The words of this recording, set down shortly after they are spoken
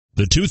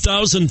The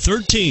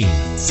 2013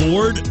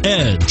 Ford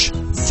Edge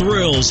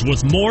thrills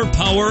with more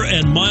power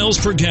and miles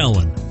per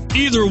gallon.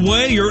 Either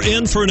way, you're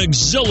in for an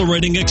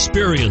exhilarating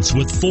experience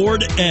with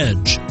Ford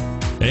Edge.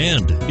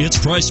 And it's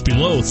priced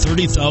below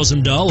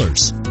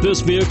 $30,000. This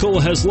vehicle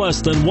has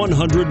less than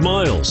 100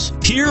 miles.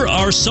 Here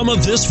are some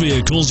of this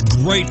vehicle's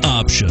great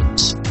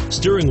options: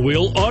 steering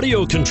wheel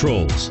audio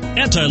controls,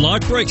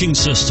 anti-lock braking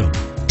system,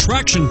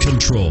 traction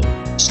control,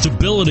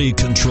 stability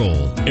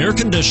control, air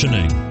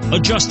conditioning,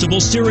 adjustable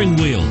steering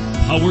wheel,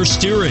 power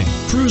steering,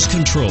 cruise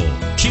control,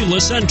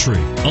 keyless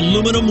entry,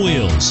 aluminum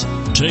wheels.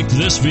 Take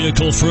this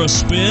vehicle for a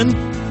spin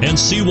and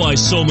see why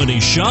so many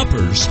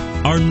shoppers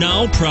are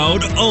now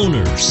proud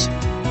owners.